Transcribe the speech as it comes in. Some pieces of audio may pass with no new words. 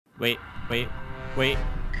Wait.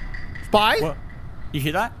 Spy? What? You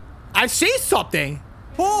hear that? I see something.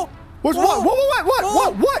 Oh! What? Whoa. What?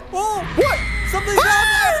 Whoa! What? Something's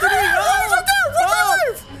after me!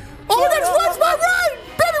 Oh, that's my run!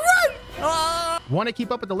 Baby, run! Ah! Want to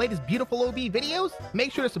keep up with the latest beautiful OB videos?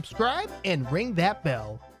 Make sure to subscribe and ring that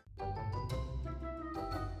bell.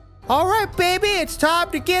 All right, baby, it's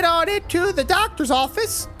time to get on into the doctor's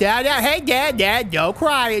office. Hey, Dad, no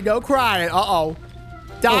crying. Uh-oh.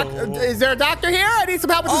 Is there a doctor here? I need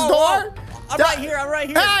some help with this door. I'm right here.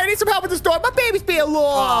 Hey, I need some help with this door. My baby's being a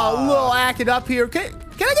little acting up here. Can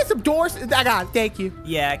I get some doors? I got it. Thank you.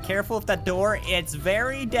 Yeah, careful with that door. It's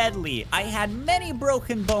very deadly. I had many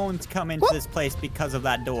broken bones come into this place because of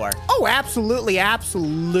that door. Oh, absolutely. I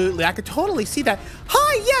could totally see that.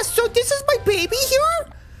 Hi, yes, so this is my baby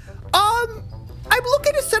here. I'm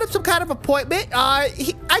looking to set up some kind of appointment. I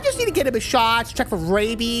just need to get him his shots, check for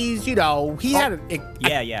rabies. You know, he had a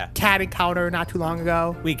cat encounter not too long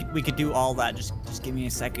ago. We could do all that. Just give me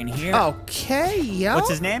a second here. Okay, yeah. What's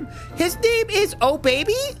his name? His name is Oh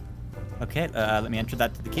Baby. Okay, let me enter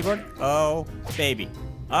that to the keyboard. Oh Baby.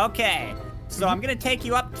 Okay, so I'm gonna take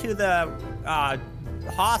you up to the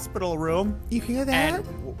hospital room. You hear that? And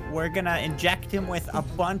we're gonna inject him with a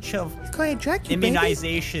bunch of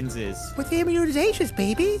immunizations. With the immunizations,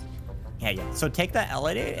 baby. Yeah. So take the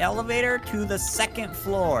elevator to the second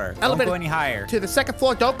floor. Don't go any higher. To the second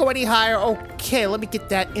floor. Don't go any higher. Okay, let me get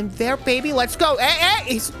that in there, baby. Let's go.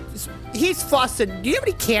 Hey, he's fussing. Do you have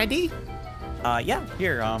any candy? Yeah.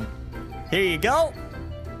 Here you go.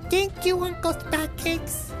 Thank you, Uncle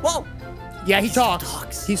Pancakes. Whoa. Yeah, he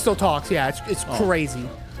talks. He still talks. Yeah, it's crazy.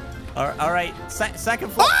 All right.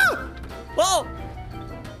 Second floor. Ah!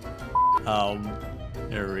 Whoa.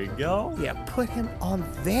 There we go. Yeah, put him on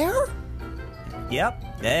there.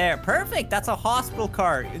 Yep. There. Perfect. That's a hospital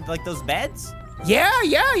cart. Like those beds? Yeah.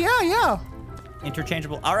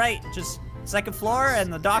 Interchangeable. All right. Just second floor,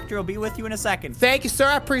 and the doctor will be with you in a second. Thank you, sir.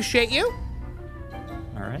 I appreciate you.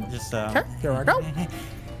 All right. Just Okay, here I go.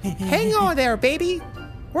 Hang on there, baby.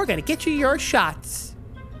 We're gonna get you your shots.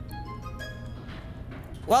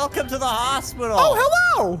 Welcome to the hospital. Oh,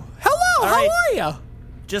 hello. Hello. How are you?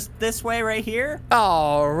 Just this way right here.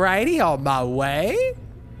 Alrighty, on my way.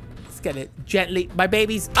 Let's get it gently. My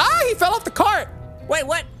baby's. He fell off the cart. Wait,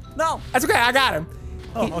 what? No. That's okay. I got him.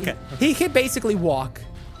 Oh, okay. He can basically walk.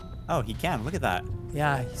 Oh, he can. Look at that.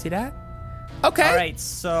 Yeah, you see that? Okay. All right.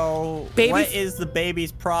 So, what is the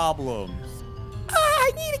baby's problem?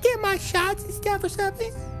 I need to get my shots and stuff or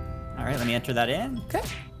something. All right, let me enter that in. Okay.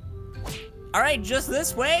 All right, just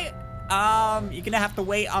this way. You're gonna have to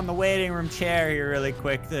wait on the waiting room chair here really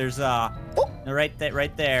quick. There's right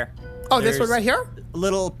there. Oh, this one right here? A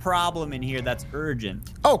little problem in here that's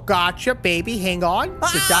urgent. Oh, gotcha, baby. Hang on.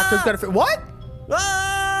 The doctor's gonna what?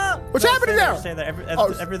 What's happening there? Stay there.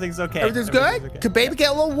 Everything's okay. Everything's good? Okay. Could baby get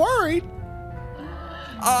a little worried?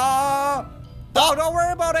 Oh, don't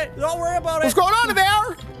worry about it. What's going on in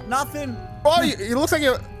there? Nothing. Oh, it looks like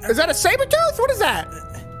is that a saber tooth? What is that?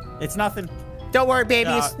 It's nothing. Don't worry, baby.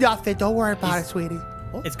 It's nothing. Don't worry about it, sweetie.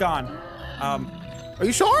 It's gone. Are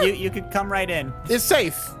you sure? You could come right in. It's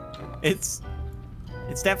safe. It's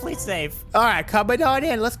definitely safe. All right, coming on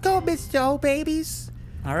in. Let's go, Mr. O Babies.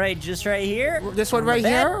 All right, just right here. This one right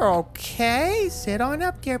here. Okay, sit on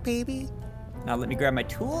up there, baby. Now let me grab my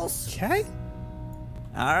tools. Okay.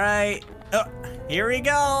 All right. Here we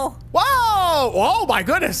go. Whoa! Oh my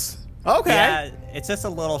goodness. Okay. Yeah, it's just a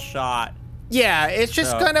little shot. Yeah, it's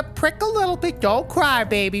just gonna prick a little bit. Don't cry,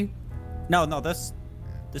 baby. No, this,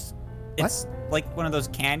 it's like one of those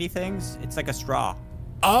candy things. It's like a straw.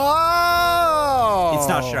 Oh! It's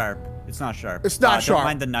not sharp. It's not sharp. Don't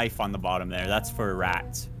mind the knife on the bottom there. That's for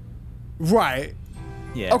rats. Right.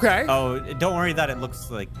 Yeah. Okay. Oh, don't worry that it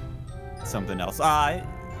looks like something else.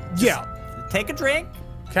 Yeah. Take a drink.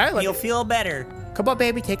 Okay. You'll feel better. Come on,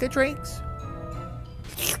 baby. Take a drink.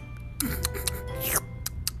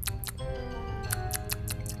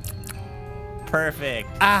 Perfect.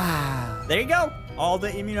 There you go. All the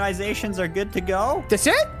immunizations are good to go. That's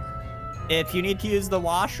it? If you need to use the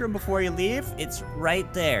washroom before you leave, it's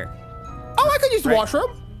right there. Oh, I could use the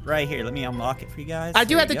washroom. Right here. Let me unlock it for you guys. I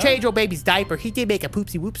do have to change old baby's diaper. He did make a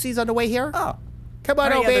poopsie whoopsies on the way here. Oh. Come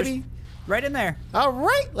on, old baby. Right in there. All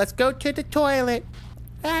right. Let's go to the toilet.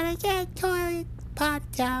 Toilet. Pot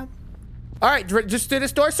time. All right. Just through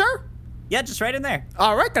this door, sir? Yeah, just right in there.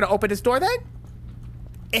 All right. Gonna open this door then.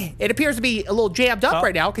 It appears to be a little jammed up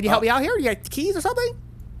right now. Can you help me out here? You got keys or something?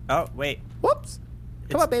 Oh, wait. Whoops.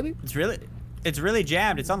 Come on, baby. It's really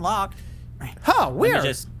jammed. It's unlocked. Huh, weird. Let me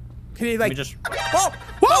just... Can you like... Whoa!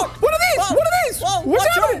 Whoa! What are these? Whoa. What are these? Whoa!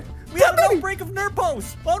 What's happening? We have an outbreak of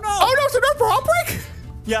Nerpos. Oh, no. Oh, no, it's a Nerpo outbreak?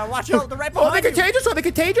 Yeah, watch out. They're right behind Are they contagious? Are they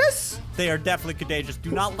contagious? They are definitely contagious.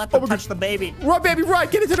 Do not let them touch the baby. Run, baby, run.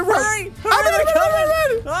 Get into the room. Hurry.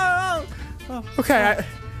 Hurry, Oh. Okay.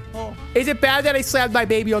 Is it bad that I slammed my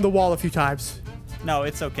baby on the wall a few times? No,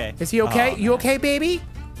 it's okay. Is he okay? You okay, baby?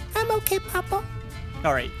 I'm okay, Papa.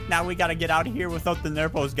 All right, now we got to get out of here without the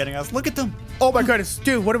Nerpos getting us. Look at them. Oh, my goodness.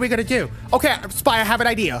 Dude, what are we going to do? Okay, Spy, I have an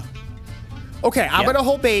idea. Okay, I'm going to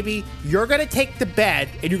hold baby. You're going to take the bed,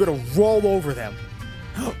 and you're going to roll over them.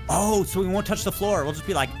 Oh, so we won't touch the floor. We'll just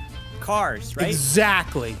be like cars, right?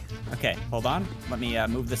 Exactly. Okay, hold on. Let me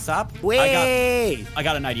move this up. Wait. I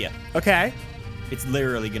got an idea. Okay. It's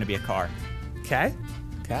literally going to be a car. Okay.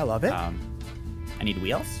 Okay, I love it. I need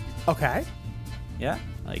wheels. Okay. Yeah,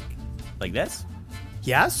 like this.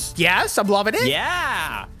 Yes. Yes, I'm loving it.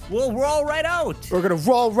 Yeah. We'll roll right out. We're going to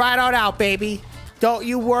roll right on out, baby. Don't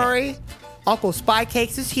you worry. Uncle Spy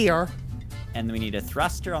Cakes is here. And then we need a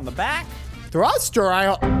thruster on the back. Thruster,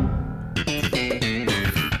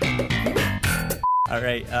 All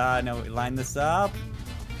right, now we line this up.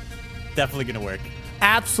 Definitely gonna work.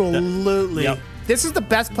 Absolutely. Yep. This is the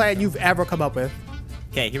best plan you've ever come up with.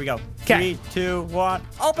 Okay, here we go. 'Kay. 3, 2, 1,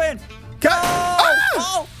 open! Go!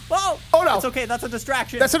 Oh! Oh! Oh no! It's okay, that's a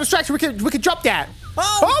distraction. That's a distraction. We can jump that.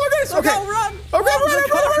 Oh! My goodness! Okay. Go, run! Okay,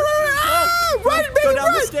 Oh, run, baby, Go down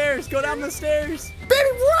run! the stairs! Go down the stairs! Baby,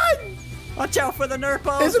 run! Watch out for the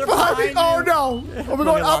Nerpos! Is it behind me? you. Oh no! Are we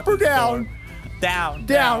going up or down? Down.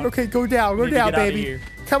 Down. Okay, go down. Go down, baby.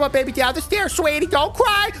 Come on, baby, down the stairs, sweetie. Don't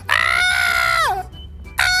cry. Ah!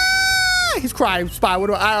 Ah! He's crying. Spy. What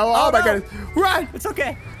do I? Oh my no. goodness! Run! It's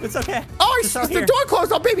okay. It's okay. Oh, the door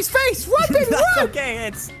closed on baby's face. Run, baby, That's run! okay.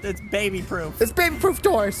 It's baby proof. It's baby-proof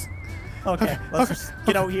doors. Okay, let's just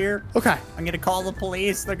get out here. Okay. I'm gonna call the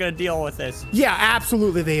police. They're gonna deal with this. Yeah,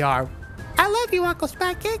 absolutely they are. I love you, Uncle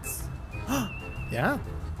Spy Cakes. Yeah.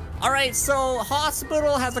 All right, so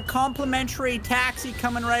hospital has a complimentary taxi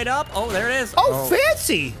coming right up. Oh, there it is. Oh,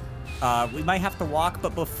 fancy. We might have to walk,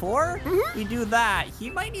 but before we do that, he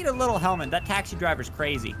might need a little helmet. That taxi driver's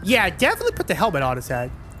crazy. Yeah, definitely put the helmet on his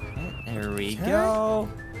head. There we go.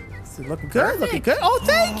 Is it looking good? Looking good. Oh,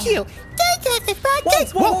 thank you. Thank you, Uncle Spy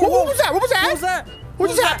Cakes. Whoa, whoa, What was that? What was that? What was that? What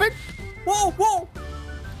just happened? Whoa, whoa.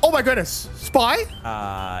 Oh my goodness. Spy?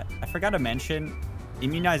 I forgot to mention,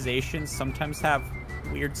 immunizations sometimes have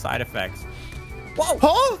weird side effects. Whoa.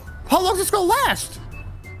 Huh? How long is this gonna last?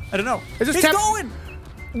 I don't know. Is this He's going.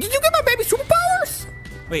 Did you get my baby superpowers?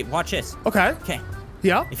 Wait, watch this. Okay. Okay.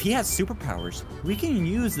 Yeah? If he has superpowers, we can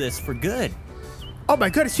use this for good. Oh my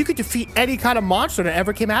goodness, you could defeat any kind of monster that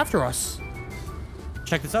ever came after us.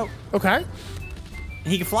 Check this out. Okay.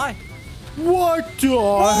 He can fly. What the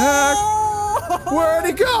heck? Where'd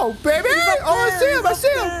he go, baby? Oh, I see him. I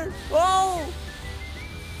see him. Whoa.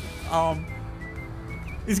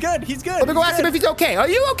 He's good. He's good. Let me go ask him if he's okay. Are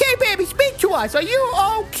you okay, baby? Speak to us. Are you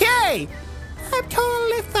okay? I'm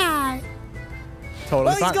totally fine.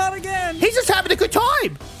 Totally fine. He's gone again. He's just having a good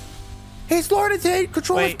time. He's learning to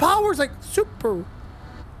control his powers like super.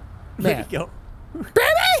 There you go.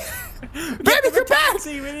 Baby! Baby, come back!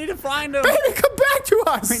 We need to find him. Baby, come back to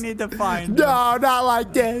us! We need to find him. No, not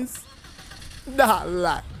like this. Not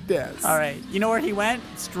like this. All right. You know where he went?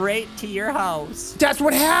 Straight to your house. That's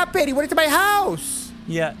what happened. He went into my house.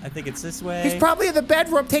 Yeah, I think it's this way. He's probably in the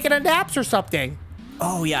bedroom taking a naps or something.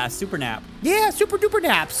 Oh, yeah, super nap. Yeah, super duper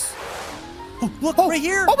naps. Oh, look, right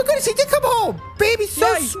here. Oh, my goodness, he did come home. Baby's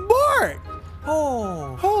so smart.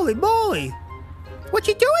 Oh. Holy moly. What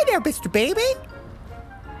you doing there, Mr. Baby?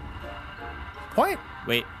 Point.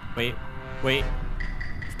 Wait.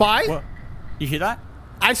 Spy? What? You hear that?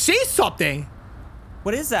 I see something.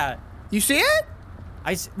 What is that? You see it?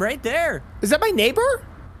 Right there. Is that my neighbor?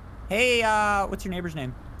 Hey, what's your neighbor's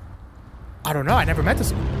name? I don't know. I never met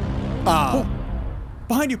this.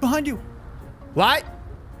 Behind you. What?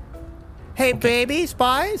 Hey, baby,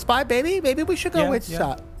 spy, baby. Maybe we should go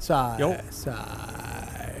inside. Yo.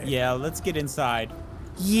 Side. Yeah, let's get inside.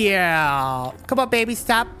 Yeah. Come on, baby.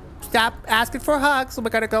 Stop asking for hugs. We're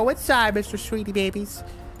gonna go inside, Mr. Sweetie Babies.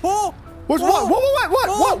 Oh! What? What?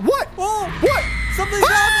 Something's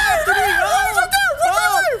after me!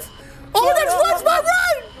 Oh, that's run!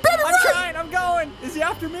 Baby, run! I'm going. Is he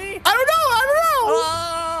after me? I don't know.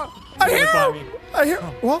 Oh! I hear him.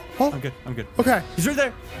 What? I'm good. Okay. He's right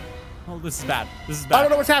there. Oh, this is bad. I don't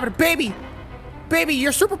know what's happening. Baby,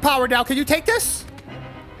 you're superpowered now. Can you take this?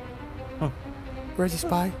 Oh. Where's the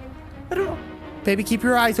spy? I don't know. Baby, keep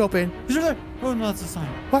your eyes open. He's right there. Oh, no, that's a sign.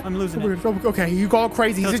 What? I'm losing it. Okay, you going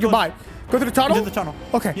crazy. He's in your mind. Go to the tunnel? Into the tunnel.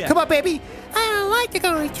 Okay, yeah. Come on, baby. I don't like to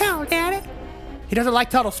go to the tunnel, Daddy. He doesn't like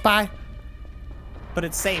tunnel, spy. but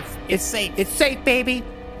it's safe. It's safe. It's safe, baby.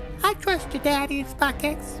 I trust your daddy's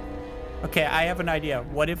pockets. Okay, I have an idea.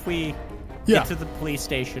 What if we get to the police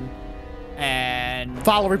station and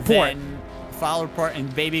file a report? File a report,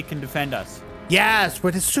 and baby can defend us. Yes,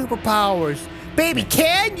 with his superpowers. Baby,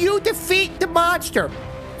 can you defeat the monster?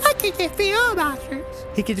 I can defeat all monsters.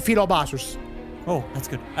 He can defeat all monsters. Oh, that's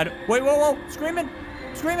good. Wait, whoa, screaming.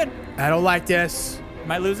 I don't like this.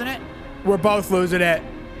 Am I losing it? We're both losing it.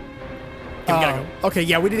 Okay, we gotta go. Okay,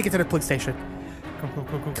 yeah, we need to get to the police station.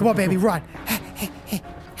 Go. Come on, baby, run.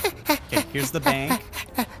 Okay, here's the bank.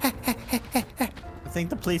 I think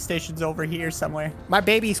the police station's over here somewhere. My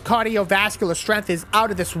baby's cardiovascular strength is out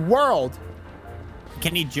of this world.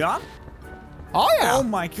 Can he jump? Oh, yeah. Oh,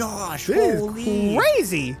 my gosh. This Holy. is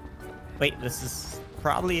crazy. Wait, this is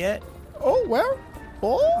probably it. Oh, where?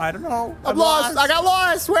 Oh, I don't know. I'm lost. I got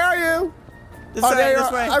lost. Where are you? This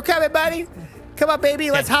way. I'm coming, buddy. Come on, baby.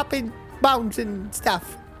 Let's hop in mountains and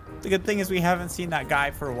stuff. The good thing is we haven't seen that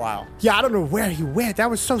guy for a while. Yeah, I don't know where he went. That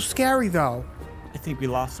was so scary, though. I think we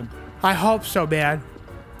lost him. I hope so, man.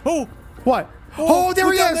 Oh! What? Oh,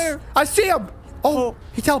 there he is. There. I see him. Oh,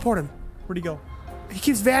 he teleported. Where'd he go? He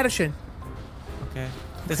keeps vanishing. Okay.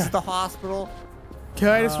 This is the hospital.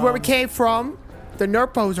 Okay, this is where we came from. The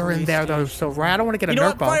Nerpos are in there, though, so I don't want to get a You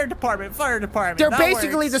know Nerpo. what? Fire department. They're That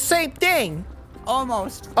basically works. the same thing.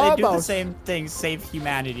 Almost. They do the same thing. Save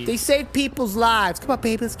humanity. They save people's lives. Come on,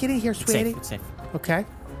 baby. Let's get in here, sweetie. It's safe. Okay.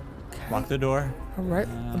 Lock the door. All right.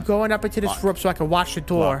 I'm going up into this room so I can watch the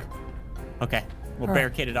door. Okay. We'll All right.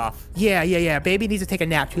 barricade it off. Yeah. Baby needs to take a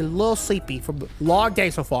nap. She's a little sleepy from a long day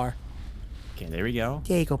so far. Okay, there we go.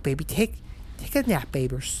 There you go, baby. Take a nap,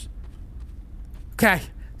 babers. Okay.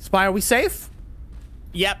 Spy, are we safe?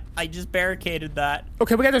 Yep, I just barricaded that.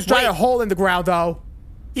 Okay, we got this giant hole in the ground, though.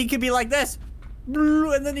 He could be like this.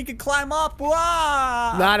 And then he could climb up.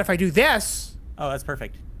 Wah! Not if I do this. Oh, that's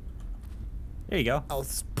perfect. There you go. I'll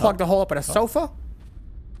plug the hole up in a sofa.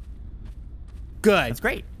 Good. That's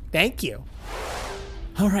great. Thank you.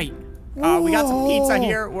 All right. We got some pizza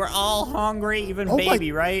here. We're all hungry, even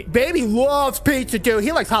baby, right? Baby loves pizza, dude.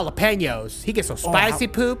 He likes jalapenos. He gets those spicy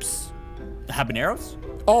poops. Habaneros?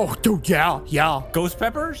 Oh, dude, yeah. Ghost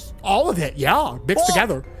peppers? All of it, yeah. Mixed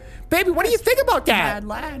together. Baby, what do you think about that? Mad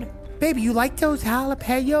lad. Baby, you like those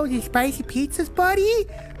jalapenos and spicy pizzas, buddy?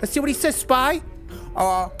 Let's see what he says, Spy.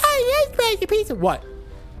 I like spicy pizza. What?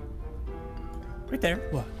 Right there.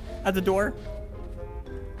 What? At the door.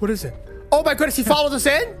 What is it? Oh my goodness, he follows us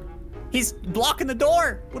in? He's blocking the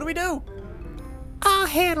door. What do we do? I'll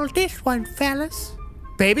handle this one, fellas.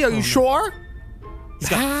 Baby, are you sure? He's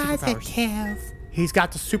got superpowers. Positive. He's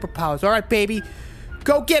got the superpowers. All right, baby.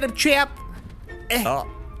 Go get him, champ.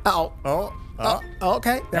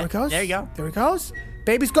 Okay, there he goes. There you go. There he goes.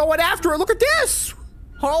 Baby's going after it. Look at this.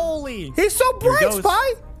 Holy. He's so bright,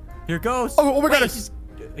 Spy. Here goes. Oh my God. He's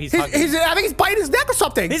I think he's biting his neck or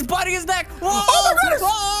something. He's biting his neck. Whoa, oh my goodness.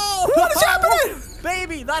 Whoa. What is happening?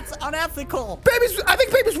 Baby, that's unethical. I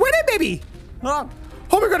think baby's winning, baby. Oh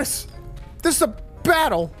my goodness. This is a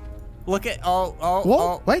battle. Look at,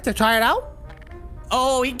 Wait, they're trying it out?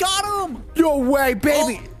 Oh, he got him. No way,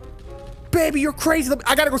 baby. Baby, you're crazy.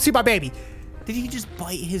 I gotta go see my baby. Did he just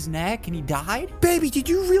bite his neck and he died? Baby, did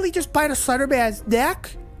you really just bite a Slender Man's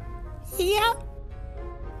neck? Yeah.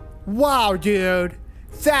 Wow, dude.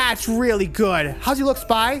 That's really good. How's he look,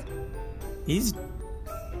 Spy? He's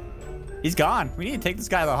gone. We need to take this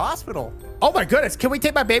guy to the hospital. Oh my goodness. Can we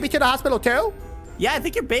take my baby to the hospital too? Yeah, I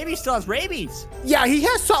think your baby still has rabies. Yeah, he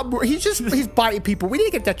has something. He's biting people. We need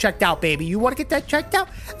to get that checked out, baby. You want to get that checked out?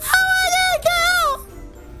 I want to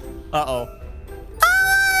go. Uh-oh.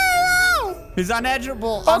 He's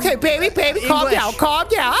uneducable. Okay, baby, calm down.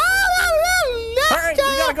 Hurry, we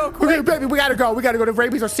gotta go quick. Okay, baby, we gotta go. The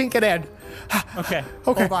rabies are sinking in. Okay,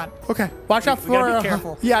 hold on. Okay, watch out for. We gotta be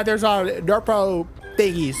careful. Yeah, there's Nerpo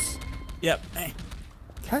thingies. Yep.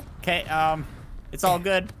 Okay. Okay. It's all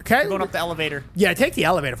good. Okay. We're going up the elevator. Yeah, take the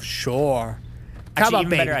elevator for sure. Actually, Come on, even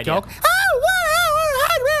baby. better idea.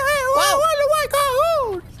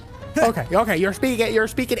 Okay. You're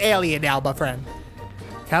speaking alien now, my friend.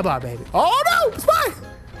 Come on, baby. Oh no, Spy!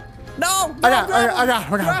 No.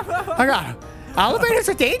 I got him. Elevators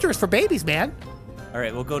are dangerous for babies, man. All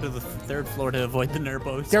right, we'll go to the third floor to avoid the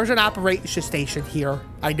Nerpos. There's an operation station here.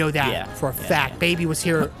 I know that for a fact. Baby was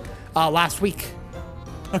here last week.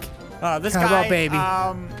 Okay. This Come guy, on, baby.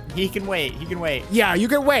 he can wait. Yeah, you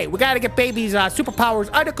can wait. We gotta get baby's superpowers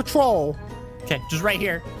under control. Okay, just right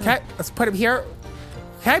here. Okay, let's put him here.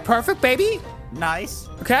 Okay, perfect, baby. Nice.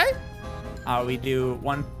 Okay. We do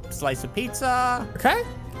one slice of pizza. Okay.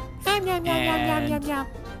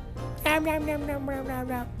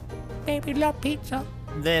 baby love pizza.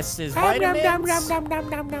 This is Nom, nom, vitamins. nom, nom,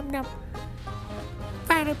 nom, nom, nom.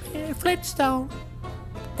 Vitamin Flintstone.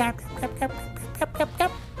 Nom, nom, nom, nom, nom, nom,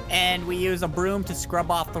 nom. And we use a broom to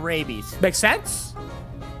scrub off the rabies. Makes sense?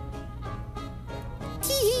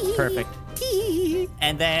 Perfect.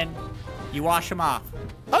 And then you wash them off.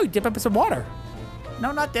 Oh, you dip up in some water.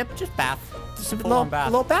 No, not dip, just bath. Just a Full-on bath.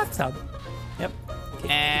 little bathtub. Yep. Get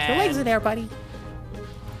your And legs in there, buddy.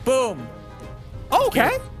 boom. Oh,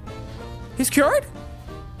 okay. He's cured?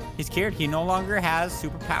 He's cured. He no longer has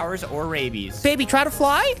superpowers or rabies. Baby, try to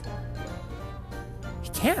fly? He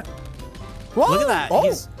can't. Whoa. Look at that.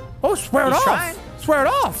 Oh, swear it he's off. trying. Swear it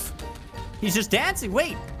off. He's just dancing.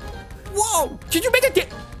 Wait. Whoa. Did you make a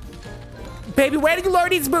Baby, where did you learn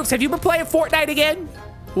these moves? Have you been playing Fortnite again?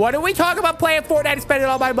 What are we talking about playing Fortnite and spending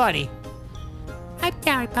all my money? I'm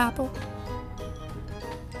sorry, Papa.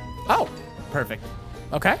 Oh. Perfect.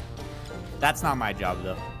 Okay. That's not my job,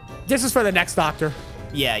 though. This is for the next doctor.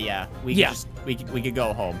 Yeah. We Yeah. could just we could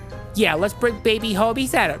go home. Yeah, let's bring Baby home.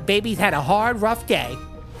 Baby's had a hard, rough day.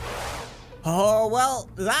 Oh, well,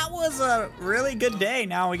 that was a really good day.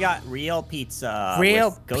 Now we got real pizza.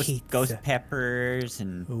 Real with pizza. Ghost peppers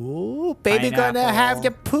and... Ooh, Baby gonna Pineapple. have the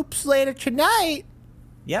poops later tonight.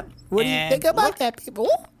 Yep. What do you think about look, that, people?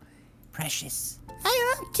 Ooh, Precious.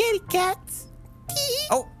 I love kitty cats.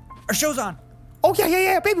 Oh, our show's on. Oh,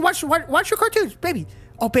 yeah. Baby, watch your cartoons, Baby.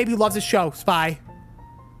 Oh, Baby loves this show, Spy.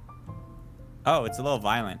 Oh, it's a little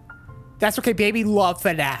violent. That's okay, Baby loves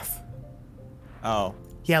FNAF. Oh,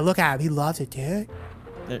 Yeah, look at him. He loves it, dude.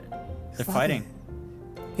 they're fighting.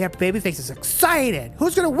 Yeah, Baby thinks it's exciting.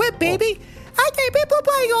 Who's gonna win, Baby? I think people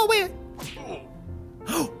probably gonna win.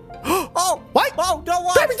 Oh, What? Oh, don't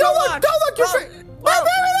watch. Baby, don't look. Don't look. You're Oh, Baby,